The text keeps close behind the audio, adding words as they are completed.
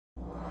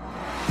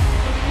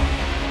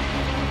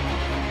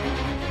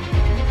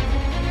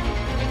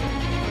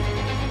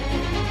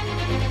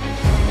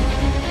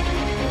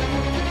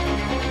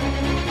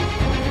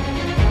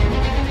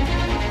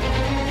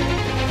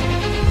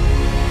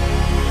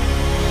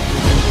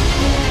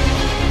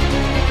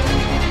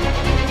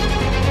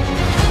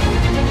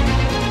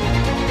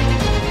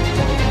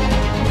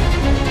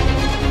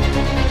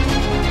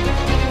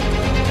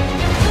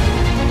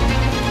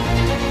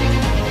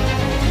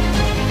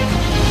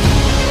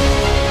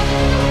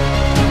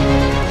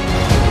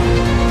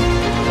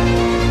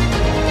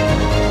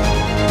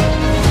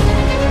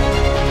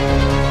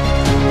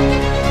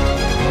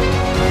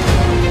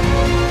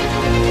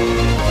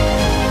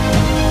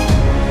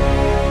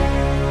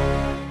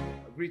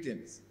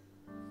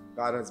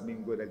God has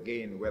been good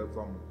again.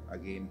 Welcome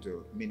again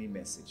to mini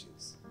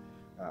messages.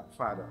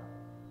 Father,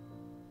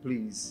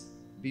 please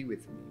be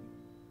with me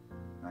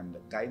and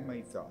guide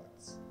my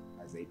thoughts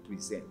as I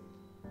present.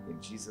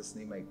 In Jesus'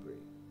 name I pray.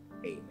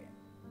 Amen.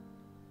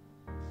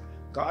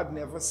 God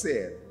never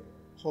said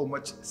how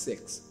much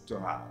sex to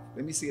have.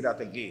 Let me say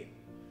that again.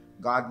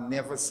 God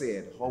never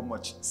said how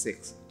much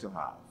sex to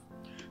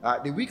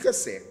have. The weaker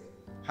sex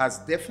has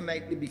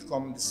definitely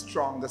become the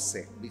stronger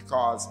sex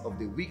because of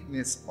the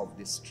weakness of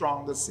the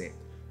stronger sex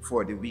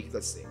for the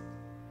weaker sex.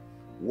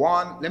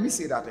 Let me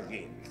say that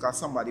again because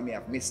somebody may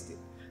have missed it.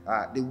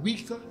 The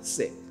weaker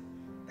sex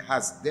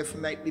has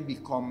definitely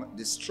become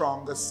the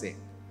stronger sex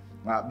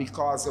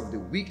because of the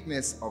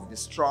weakness of the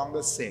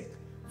stronger sex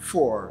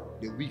for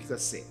the weaker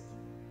sex.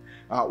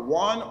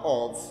 One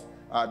of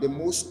the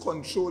most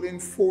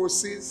controlling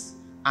forces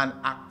and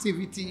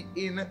activity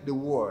in the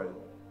world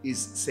is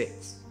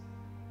sex.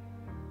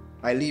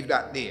 I leave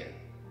that there.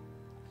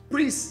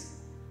 Priests,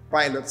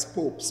 pilots,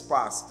 popes,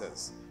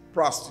 pastors,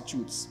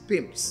 prostitutes,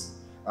 pimps,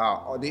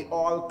 they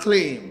all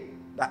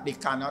claim that they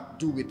cannot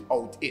do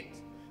without it.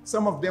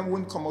 Some of them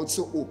won't come out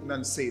so open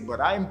and say, but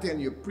I'm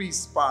telling you,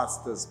 priests,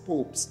 pastors,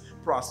 popes,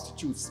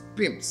 prostitutes,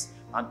 pimps,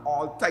 and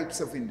all types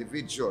of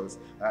individuals,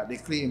 they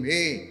claim,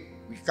 hey,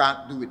 we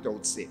can't do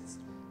without sex.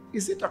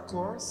 Is it a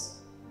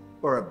curse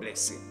or a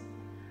blessing?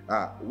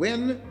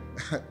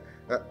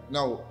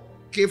 Now,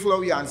 careful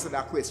how you answer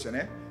that question.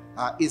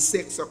 Is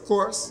sex a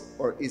curse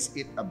or is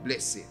it a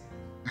blessing?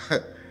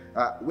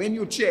 When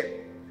you check,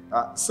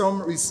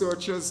 some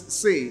researchers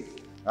say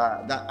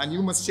that, and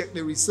you must check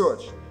the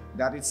research,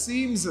 that it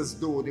seems as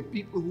though the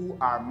people who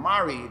are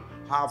married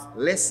have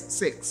less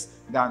sex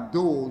than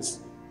those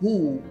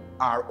who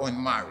are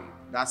unmarried.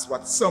 That's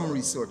what some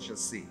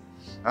researchers say.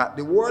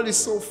 The world is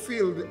so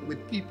filled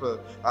with people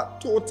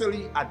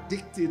totally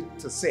addicted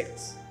to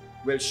sex.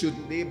 Well,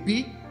 shouldn't they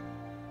be?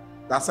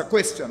 That's a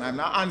question. I'm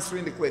not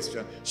answering the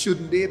question.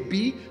 Shouldn't they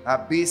be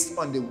based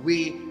on the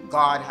way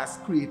God has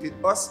created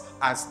us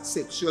as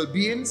sexual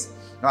beings?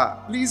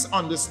 Please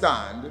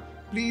understand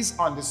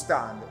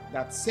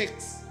that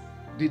sex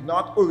did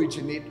not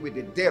originate with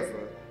the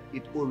devil.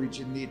 It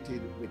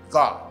originated with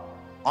God.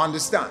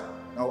 Understand?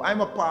 Now,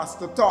 I'm a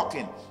pastor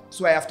talking,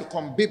 so I have to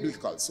come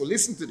biblical. So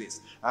listen to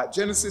this.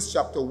 Genesis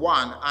chapter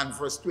 1 and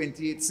verse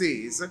 28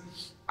 says,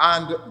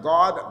 and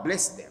God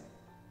blessed them.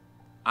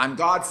 And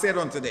God said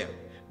unto them,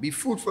 be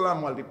fruitful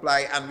and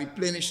multiply and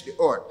replenish the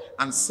earth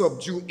and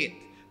subdue it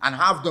and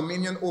have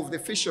dominion over the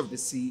fish of the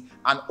sea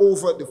and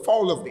over the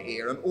fowl of the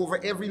air and over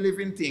every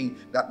living thing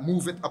that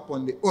moveth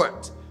upon the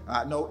earth.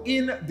 Now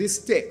in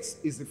this text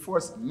is the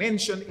first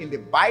mention in the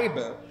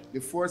Bible,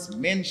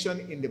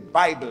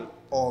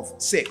 of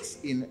sex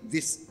in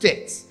this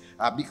text.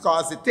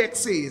 Because the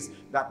text says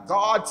that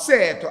God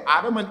said to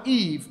Adam and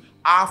Eve,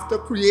 after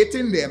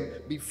creating them,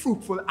 be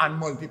fruitful and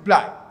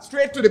multiply.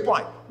 Straight to the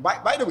point.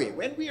 By the way,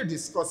 when we are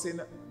discussing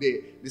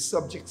the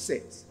subject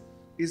sex,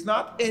 is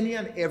not any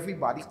and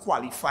everybody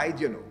qualified,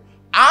 you know.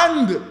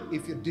 And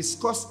if you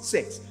discuss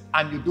sex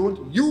and you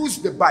don't use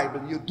the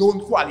Bible, you don't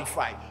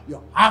qualify.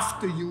 You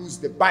have to use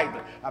the Bible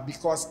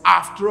because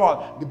after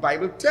all, the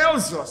Bible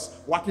tells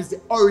us what is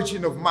the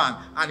origin of man.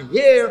 And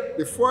here,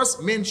 the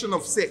first mention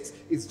of sex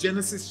is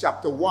Genesis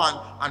chapter 1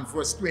 and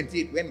verse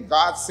 28 when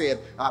God said,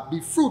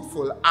 be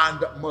fruitful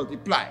and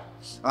multiply.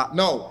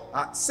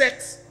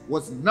 Sex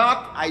was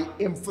not, I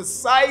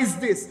emphasize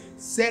this,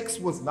 sex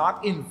was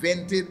not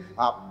invented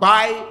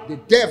by the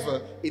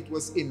devil. It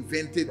was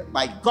invented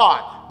by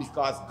God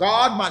because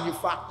God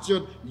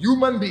manufactured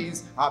human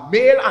beings,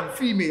 male and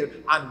female,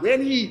 and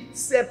when he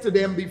said to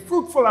them, be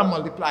fruitful and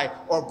multiply,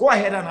 or go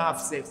ahead and have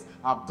sex,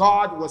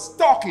 God was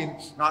talking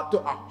to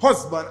a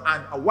husband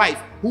and a wife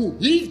who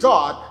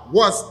God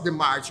was the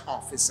marriage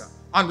officer.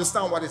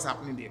 Understand what is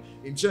happening there.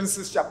 In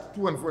Genesis chapter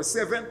 2 and verse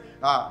 7,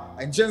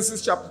 I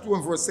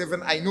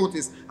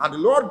notice, and the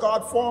Lord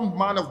God formed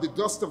man of the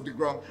dust of the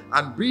ground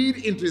and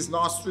breathed into his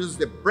nostrils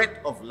the breath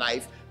of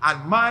life,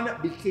 and man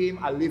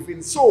became a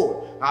living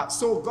soul.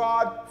 So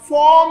God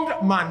formed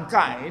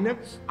mankind,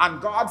 and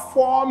God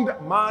formed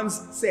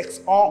man's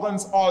sex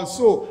organs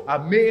also,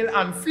 male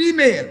and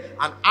female.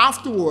 And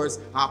afterwards,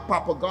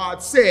 Papa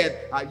God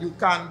said, you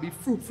can be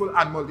fruitful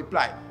and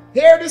multiply.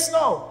 Hear this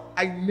now.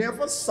 I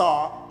never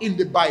saw in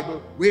the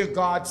Bible where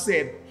God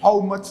said how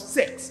much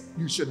sex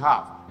you should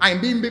have.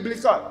 I'm being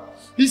biblical.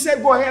 He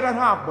said go ahead and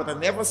have, but I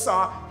never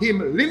saw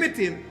him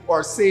limiting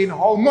or saying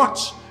how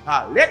much.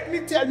 Let me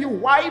tell you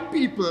why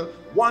people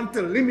want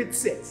to limit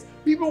sex.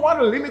 People want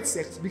to limit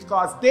sex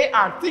because they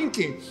are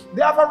thinking,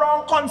 they have a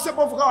wrong concept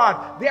of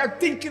God. They are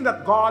thinking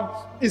that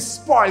God is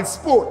spoiled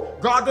sport.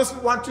 God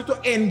doesn't want you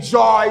to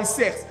enjoy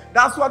sex.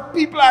 That's what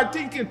people are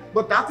thinking,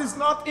 but that is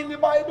not in the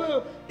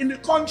Bible. In the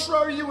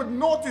contrary, you would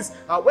notice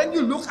when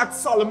you look at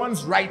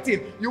Solomon's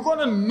writing, you're going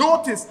to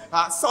notice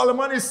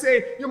Solomon is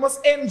saying you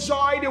must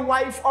enjoy the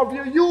wife of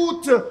your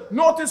youth.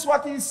 Notice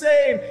what he's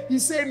saying.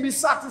 He's saying be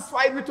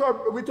satisfied with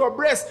her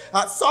breast.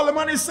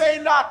 Solomon is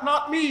saying that,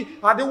 not me.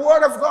 The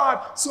word of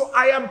God. So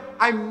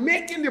I'm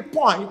making the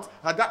point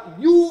that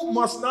you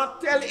must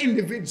not tell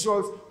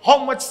individuals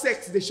how much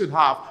sex they should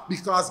have,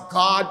 because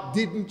God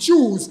didn't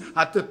choose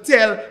to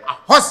tell a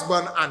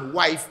husband and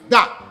wife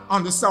that.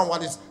 Understand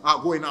what is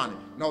going on.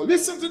 Now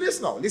listen to this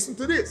now. Listen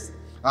to this.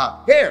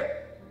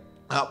 Here,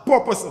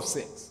 purpose of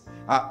sex.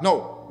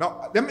 No,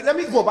 let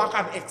me go back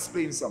and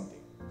explain something.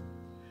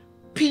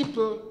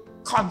 People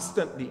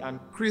constantly, and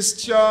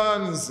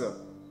Christians,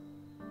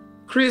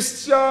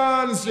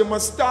 you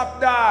must stop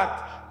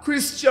that.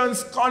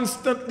 Christians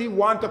constantly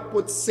want to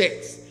put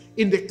sex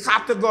in the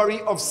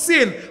category of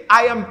sin.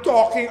 I am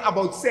talking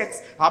about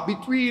sex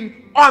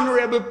between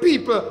honorable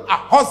people, a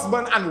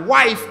husband and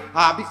wife,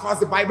 because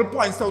the Bible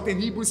points out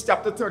in Hebrews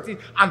chapter 13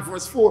 and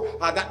verse 4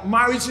 that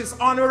marriage is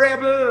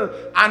honorable.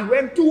 And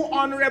when two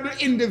honorable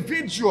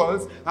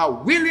individuals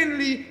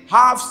willingly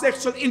have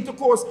sexual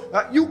intercourse,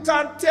 you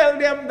can't tell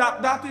them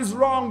that that is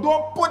wrong.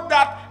 Don't put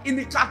that in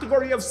the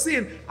category of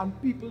sin. And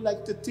people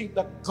like to think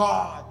that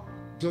God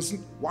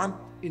doesn't want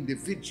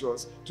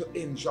individuals to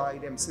enjoy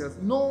themselves.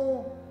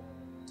 No.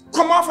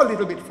 Come off a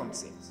little bit from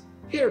sex.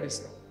 Hear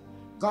this now.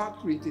 God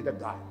created a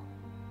garden,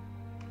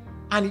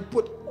 and he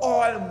put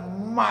all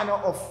manner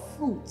of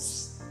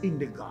fruits in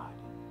the garden,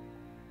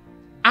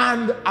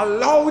 and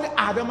allowed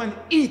Adam and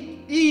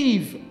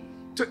Eve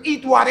to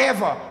eat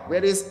whatever,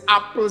 whether it's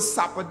apples,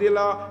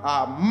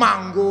 sapodilla,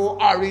 mango,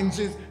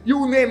 oranges,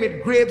 you name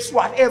it, grapes,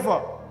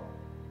 whatever.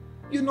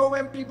 You know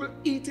when people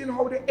eating,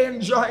 how they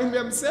enjoying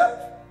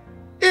themselves?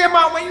 Hey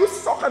man, when you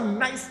suck a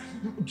nice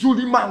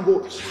Julie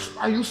mango,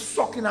 and you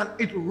sucking and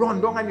it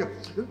run down and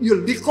you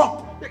lick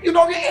up, you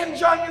know, you're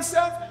enjoying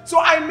yourself. So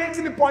I'm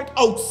making the point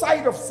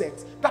outside of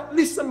sex that,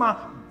 listen man,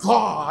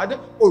 God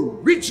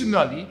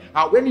originally,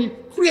 when he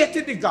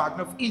created the Garden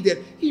of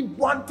Eden, he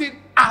wanted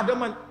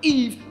Adam and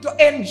Eve to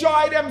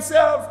enjoy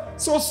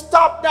themselves. So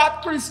stop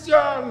that,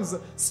 Christians.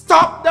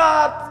 Stop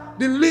that.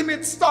 The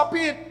limit, stop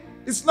it.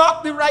 It's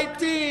not the right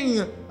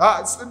thing.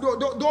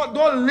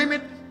 Don't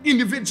limit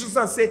individuals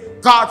and say,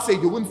 God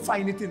said. You wouldn't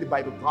find it in the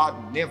Bible.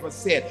 God never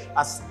said.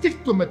 I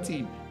stick to my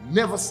team.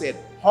 Never said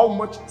how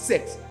much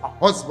sex a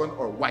husband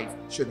or wife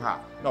should have.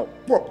 Now,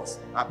 purpose.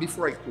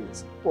 Before I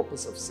close,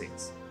 purpose of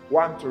sex.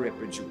 One, to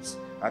reproduce.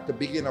 To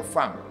begin a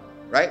family,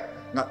 right?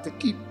 Not to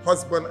keep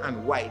husband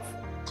and wife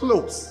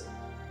close,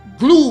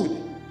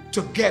 glued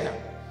together,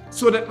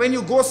 so that when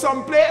you go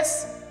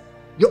someplace,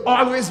 you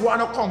always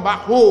want to come back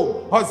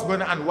home,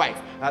 husband and wife.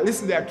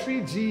 Listen, there are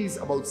 3 G's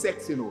about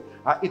sex, you know.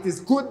 It is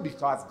good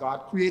because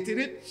God created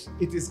it.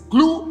 It is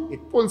glue.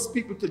 It pulls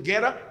people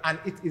together. And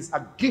it is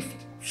a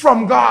gift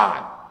from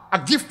God. A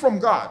gift from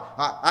God.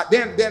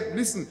 Then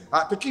listen,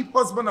 to keep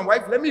husband and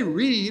wife, let me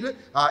read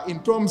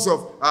in terms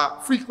of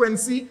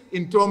frequency,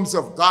 in terms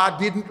of God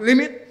didn't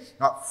limit.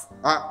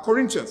 1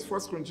 Corinthians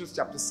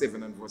chapter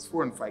 7 and verse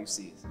 4 and 5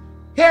 says,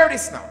 hear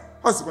this now,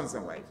 husbands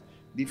and wives,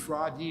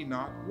 defraud ye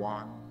not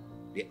one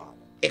the other,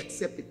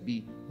 except it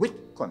be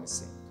with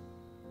consent,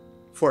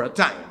 for a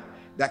time,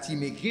 that ye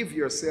may give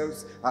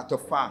yourselves to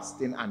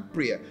fasting and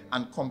prayer,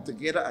 and come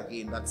together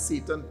again, that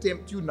Satan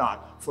tempt you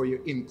not for your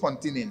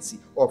incontinency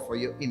or for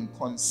your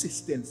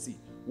inconsistency.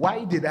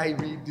 Why did I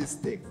read this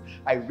text?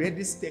 I read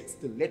this text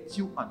to let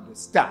you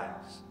understand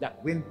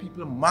that when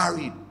people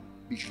married,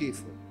 be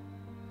careful.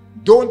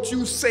 Don't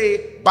you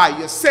say by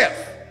yourself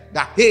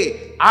that,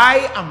 hey,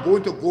 I am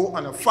going to go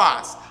on a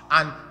fast,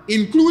 and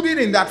included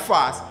in that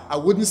fast, I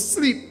wouldn't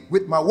sleep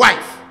with my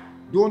wife.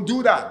 Don't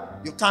do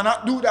that. You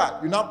cannot do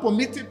that. You're not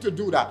permitted to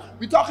do that.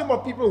 We're talking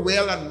about people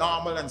well and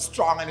normal and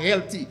strong and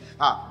healthy.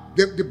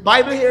 The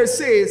Bible here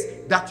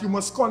says that you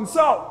must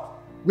consult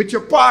with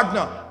your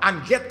partner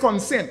and get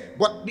consent.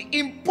 But the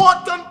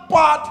important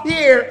part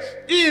here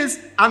is,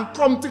 and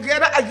come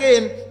together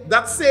again,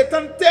 that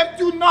Satan tempt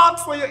you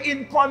not for your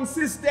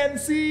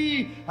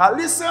inconsistency.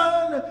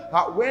 Listen,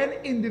 when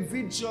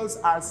individuals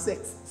are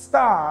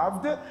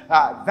sex-starved,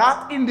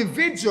 that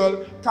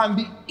individual can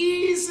be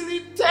easily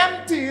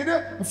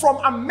tempted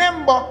from a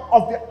member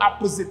of the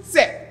opposite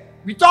sex.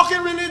 We're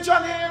talking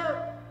religion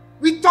here.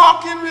 We're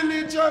talking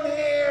religion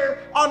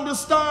here.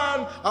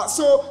 Understand?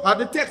 So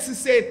the text is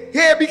saying,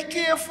 hey, be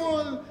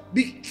careful.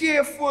 Be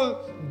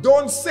careful.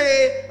 Don't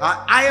say,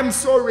 I am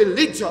so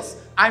religious.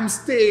 I'm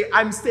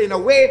staying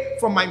away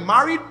from my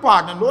married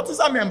partner. Notice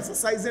I'm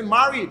emphasizing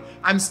married.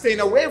 I'm staying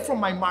away from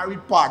my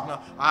married partner.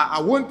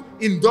 I won't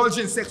indulge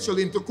in sexual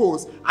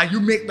intercourse. And you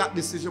make that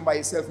decision by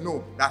yourself.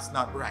 No, that's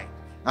not right.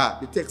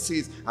 The text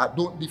says,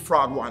 don't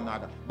defraud one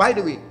another. By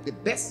the way, the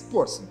best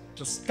person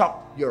to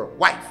stop your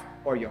wife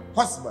or your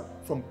husband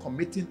from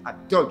committing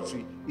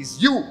adultery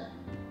is you.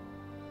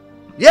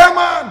 Yeah,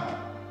 man.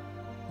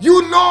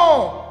 You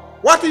know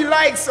what he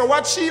likes or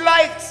what she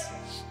likes.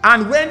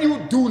 And when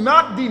you do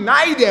not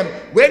deny them,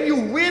 when you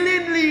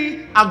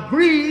willingly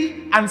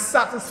agree and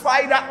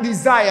satisfy that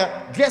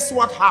desire, guess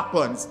what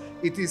happens?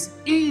 It is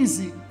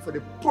easy for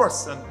the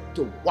person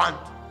to want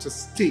to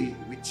stay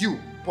with you.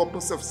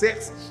 Purpose of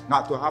sex,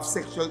 not to have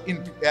sexual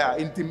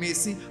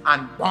intimacy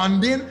and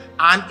bonding,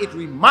 and it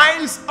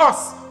reminds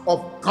us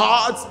of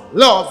God's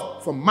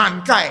love for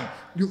mankind.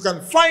 You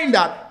can find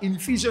that in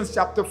Ephesians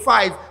chapter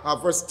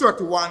 5, verse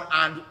 31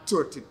 and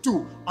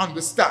 32.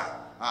 Understand.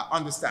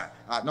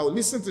 Now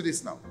listen to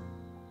this now.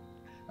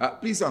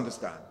 Please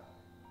understand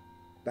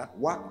that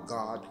what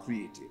God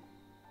created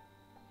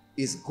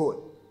is good,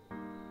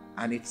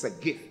 and it's a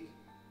gift,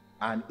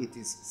 and it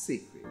is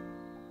sacred.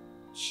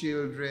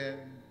 Children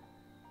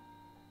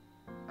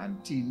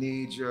and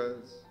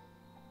teenagers,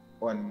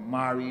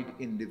 unmarried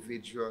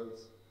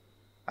individuals,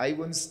 I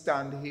won't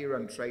stand here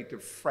and try to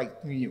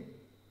frighten you.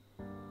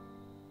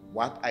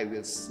 What I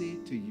will say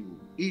to you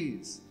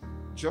is,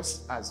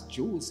 just as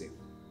Joseph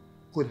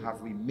could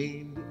have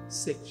remained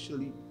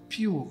sexually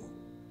pure,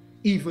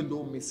 even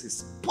though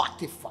Mrs.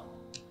 Potiphar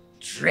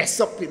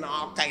dressed up in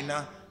all kind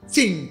of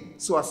thing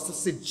so as to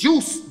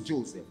seduce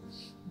Joseph,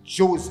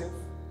 Joseph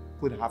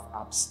could have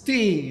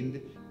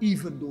abstained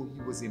even though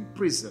he was in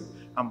prison.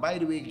 And by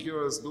the way,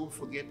 girls, don't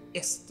forget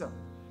Esther.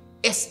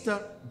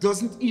 Esther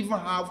doesn't even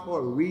have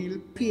her real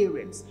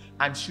parents,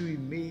 and she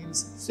remains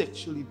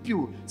sexually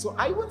pure. So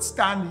I won't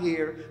stand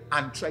here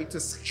and try to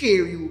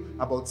scare you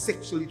about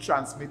sexually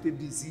transmitted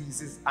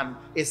diseases and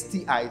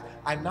STIs.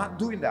 I'm not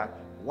doing that.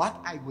 What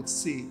I would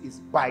say is,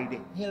 by the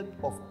help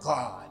of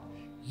God,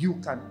 you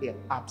can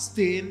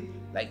abstain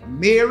like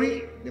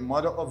Mary, the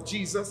mother of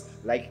Jesus,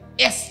 like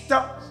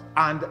Esther,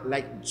 and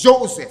like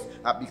Joseph,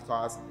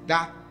 because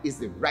that is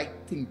the right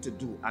thing to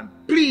do. And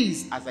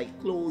please, as I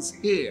close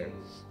here,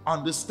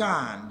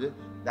 understand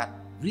that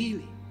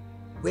really,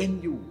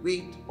 when you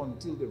wait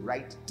until the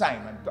right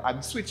time, and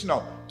I'm switching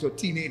now to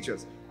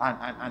teenagers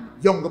and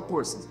younger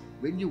persons,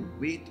 when you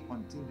wait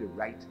until the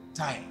right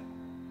time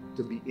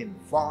to be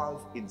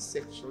involved in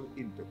sexual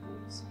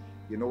intercourse,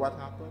 you know what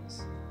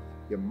happens?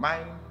 Your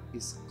mind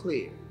is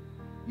clear.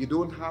 You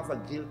don't have a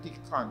guilty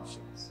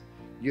conscience.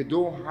 You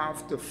don't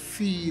have to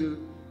feel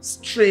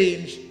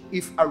strange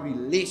if a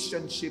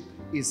relationship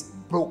is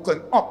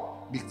broken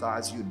up,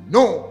 because you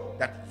know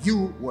that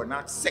you were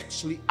not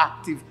sexually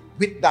active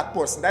with that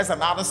person. That's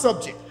another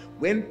subject.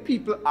 When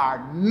people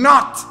are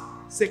not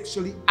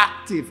sexually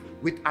active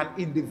with an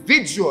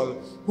individual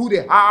who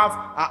they have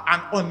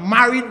an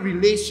unmarried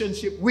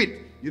relationship with,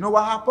 you know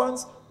what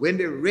happens? When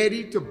they're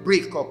ready to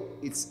break up,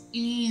 it's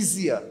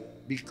easier,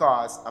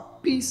 because a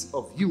piece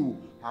of you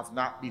have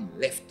not been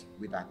left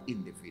with that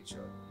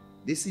individual.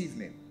 This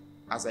evening,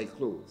 as I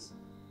close,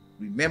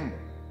 remember,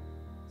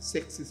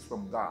 sex is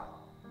from God,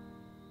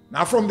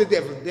 not from the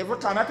devil. The devil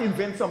cannot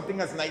invent something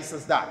as nice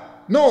as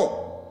that.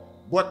 No.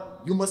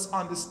 But you must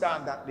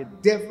understand that the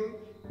devil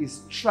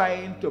is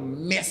trying to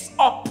mess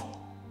up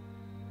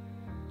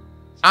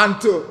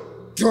and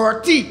to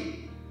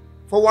dirty,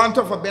 for want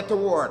of a better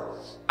word,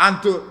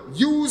 and to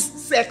use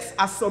sex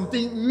as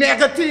something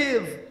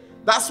negative.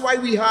 That's why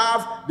we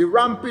have the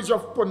rampage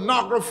of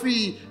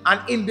pornography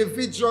and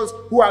individuals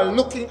who are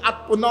looking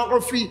at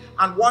pornography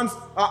and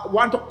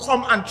want to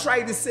come and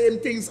try the same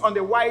things on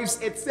their wives,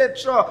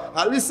 etc.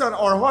 Listen,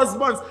 our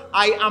husbands,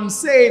 I am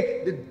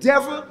saying the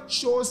devil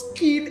shows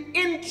keen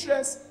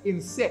interest in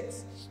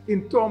sex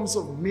in terms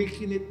of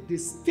making it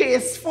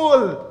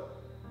distasteful.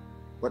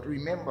 But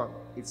remember,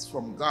 it's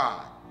from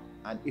God,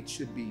 and it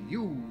should be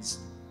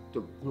used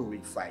to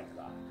glorify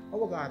God.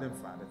 Our God and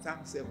Father,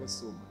 thanks ever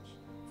so much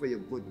for your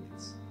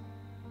goodness.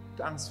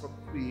 Thanks for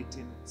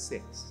creating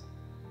sex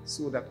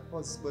so that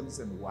husbands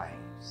and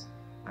wives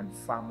and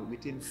family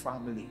within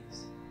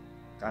families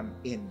can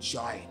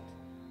enjoy it,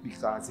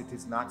 because it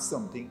is not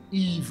something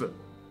evil.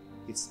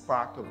 It's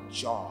part of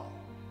joy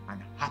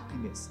and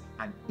happiness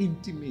and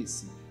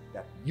intimacy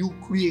that you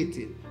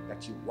created,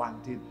 that you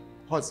wanted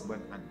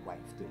husband and wife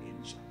to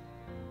enjoy.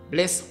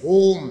 Bless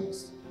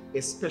homes,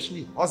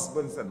 especially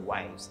husbands and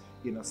wives,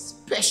 in a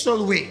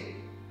special way,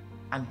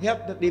 and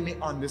help that they may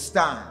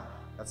understand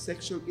that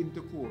sexual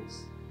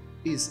intercourse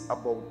is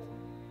about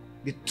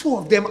the two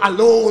of them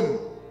alone.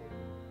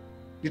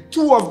 The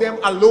two of them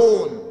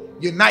alone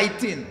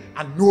uniting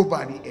and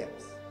nobody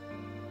else.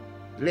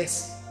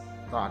 Bless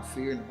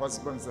God-fearing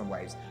husbands and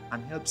wives,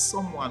 and help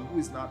someone who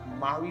is not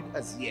married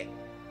as yet,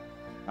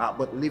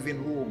 but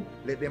living home.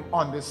 Let them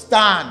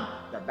understand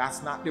that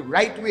that's not the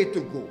right way to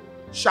go.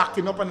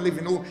 Shacking up and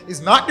living home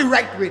is not the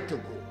right way to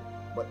go,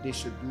 but they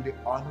should do the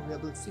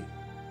honorable thing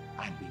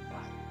and be married.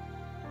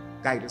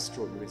 Guide us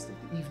through the rest of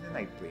the evening,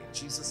 I pray in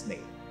Jesus'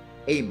 name.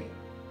 Amen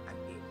and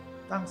amen.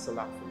 Thanks a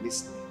lot for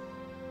listening.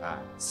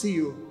 See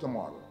you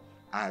tomorrow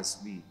as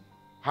we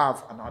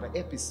have another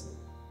episode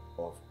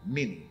of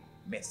Many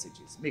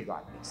Messages. May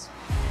God bless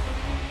you.